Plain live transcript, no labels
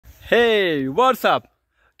Hey, what's up?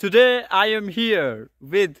 Today I am here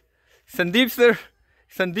with Sandeep sir.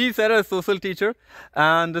 Sandeep sir, a social teacher,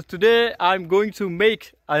 and today I'm going to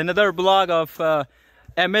make another blog of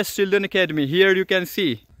MS Children Academy. Here you can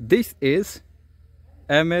see this is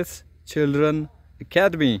MS Children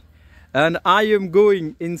Academy, and I am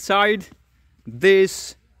going inside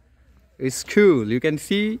this school. You can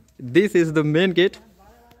see this is the main gate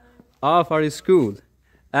of our school,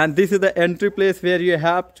 and this is the entry place where you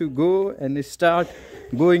have to go and start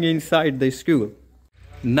going inside the school.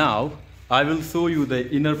 Now I will show you the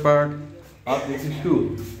inner part of this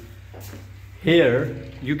school. Here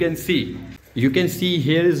you can see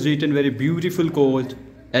here is written very beautiful quote: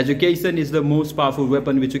 education is the most powerful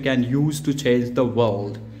weapon which you can use to change the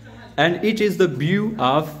world. And it is the view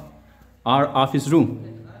of our office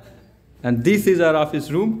room, and this is our office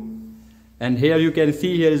room. And here you can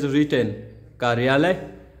see here is written Karyalay.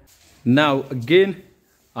 Now again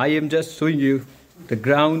I am just showing you the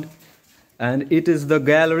ground, and it is the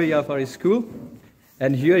gallery of our school.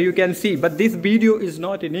 And here you can see, but this video is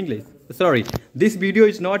not in English. Sorry, this video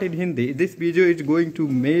is not in Hindi. This video is going to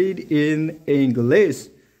made in English,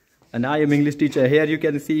 and I am English teacher. Here you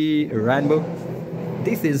can see rainbow.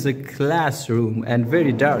 This is a classroom and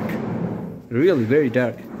very dark, really very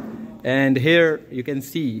dark. And here you can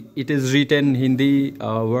see it is written Hindi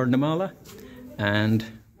Varnamala. And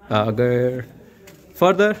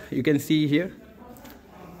further you can see here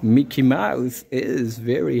Mickey Mouse is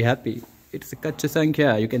very happy. It's a Kacha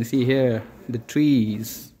Sankhya. You can see here the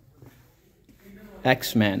trees,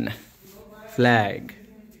 X-Men, flag,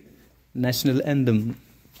 national anthem.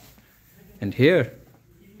 And here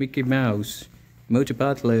Mickey Mouse, Motu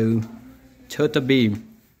Patlu, Chota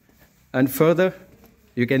Beam. And further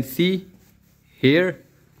you can see here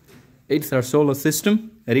it's our solar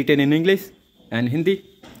system written in English and Hindi.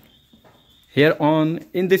 Here on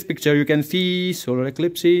in this picture you can see solar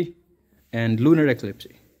eclipse and lunar eclipse.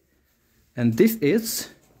 And this is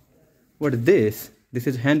what is this? This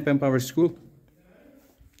is hand pump our school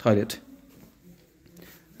toilet.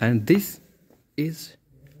 And this is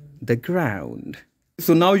the ground.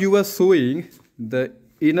 So now you are showing the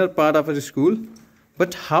inner part of our school,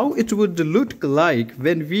 but how it would look like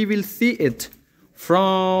when we will see it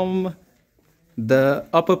from the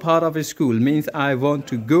upper part of a school. Means I want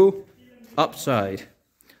to go upside.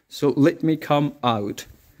 So let me come out.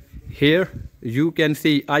 Here you can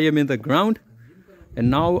see I am in the ground, and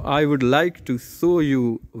now I would like to show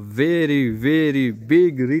you very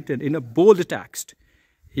big written in a bold text.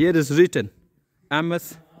 Here is written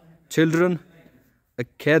MS Children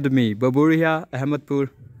Academy, BABURIHA, AHMEDPUR,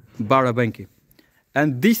 BARABANKI.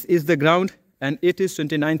 And this is the ground, and it is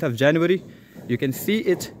 29th of January. You can see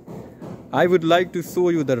it. I would like to show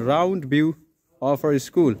you the round view of our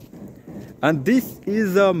school. And this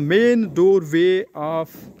is the main doorway of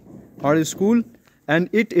our school, and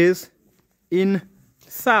it is in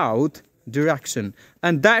south direction,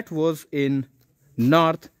 and that was in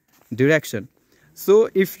north direction. So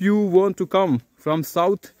if you want to come from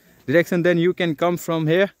south direction, then you can come from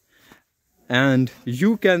here, and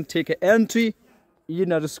you can take an entry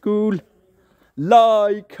in our school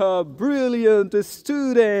like a brilliant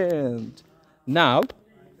student. Now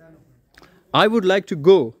I would like to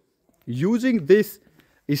go using this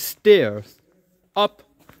stairs up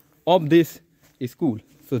of this school.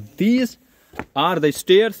 So these are the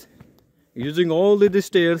stairs. Using all the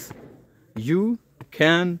stairs you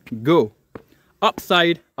can go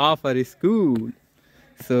upside of our school.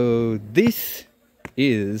 So this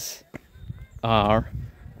is our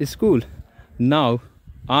school. Now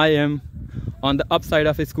I am on the upside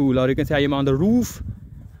of a school, or you can say I am on the roof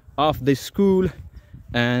of the school,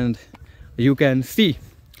 and you can see.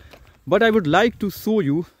 But I would like to show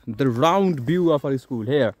you the round view of our school.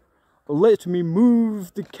 Here, let me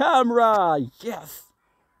move the camera. Yes,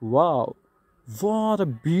 wow, what a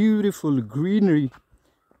beautiful greenery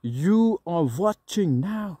you are watching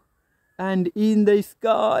now. And in the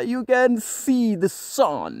sky you can see the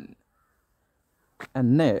sun.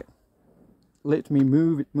 And now let me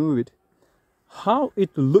move it. How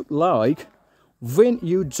it look like when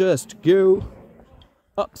you just go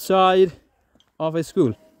upside of a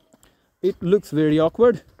school. It looks very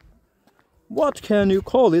awkward. What can you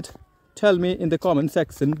call it? Tell me in the comment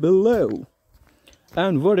section below.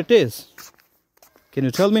 And what it is, can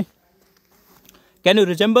you tell me? Can you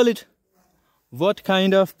resemble it? What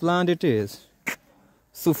kind of plant it is?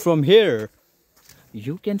 So from here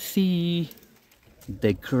you can see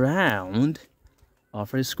the ground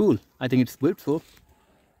of our school. I think it's beautiful.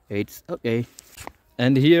 It's okay.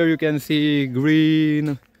 And here you can see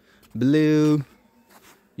green, blue,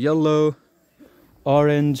 yellow,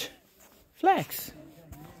 orange, flags.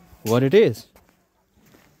 What it is?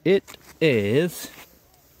 It is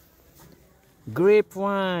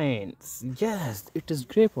grapevines. Yes, it is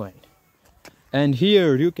grapevine. And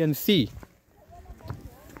here you can see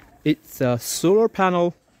it's a solar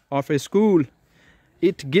panel of a school.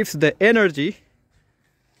 It gives the energy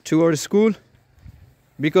to our school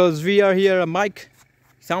because we are here a mic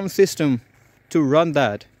sound system to run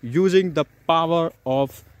that using the power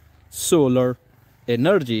of solar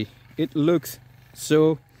energy. It looks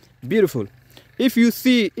so beautiful. If you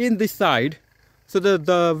see in this side, so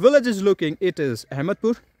the village is looking, it is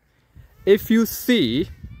AHMEDPUR. If you see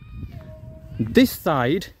this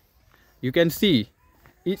side, you can see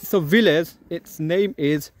it's a village. Its name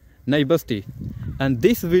is Naibasti, and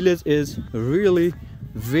this village is really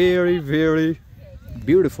very, very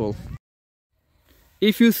beautiful.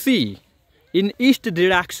 If you see in east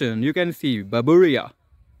direction, you can see BABURIHA.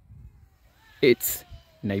 It's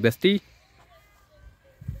Naibasti,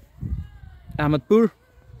 AHMEDPUR,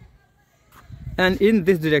 and in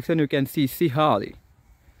this direction you can see Sihali.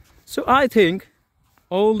 So I think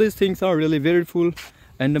all these things are really beautiful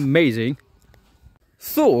and amazing.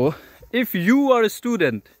 So if you are a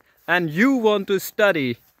student and you want to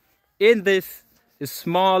study in this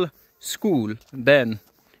small school, then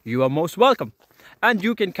you are most welcome and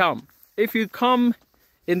you can come. If you come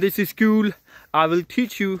in this school, I will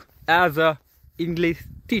teach you as a English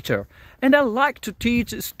teacher, and I like to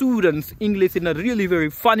teach students English in a really very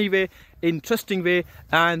funny way, interesting way,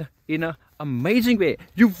 and in an amazing way.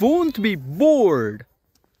 You won't be bored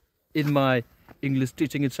in my English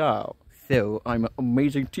teaching style. So I'm an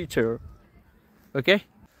amazing teacher. Okay,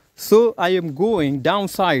 so I am going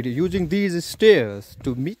downside using these stairs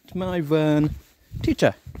to meet my one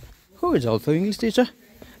teacher who is also English teacher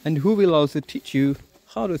and who will also teach you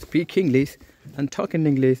how to speak English and talk in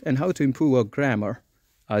English and how to improve our grammar.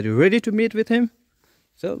 Are you ready to meet with him?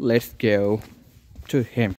 So let's go to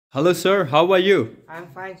him. Hello sir, how are you? I'm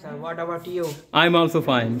fine, sir. What about you? I'm also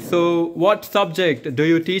fine. So what subject do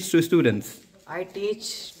you teach to students? I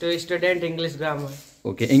teach to student English grammar.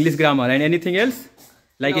 Okay, English grammar. And anything else?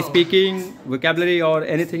 Like No. speaking, vocabulary or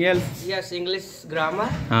anything else? Yes, English grammar,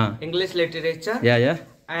 Huh. English literature, Yeah.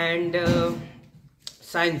 and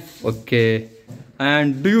science. Okay.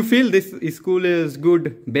 And do you feel this school is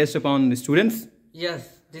good based upon students? Yes,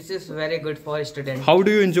 this is very good for students. How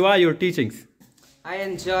do you enjoy your teachings? I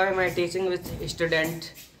enjoy my teaching with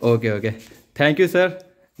student. Okay. Thank you, sir.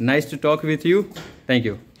 Nice to talk with you. Thank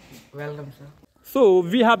you. Welcome, sir. So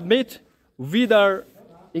we have met with our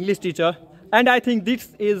English teacher, and I think this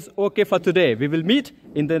is okay for today. We will meet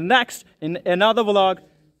in another vlog.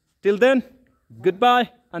 Till then, goodbye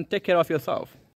and take care of yourself.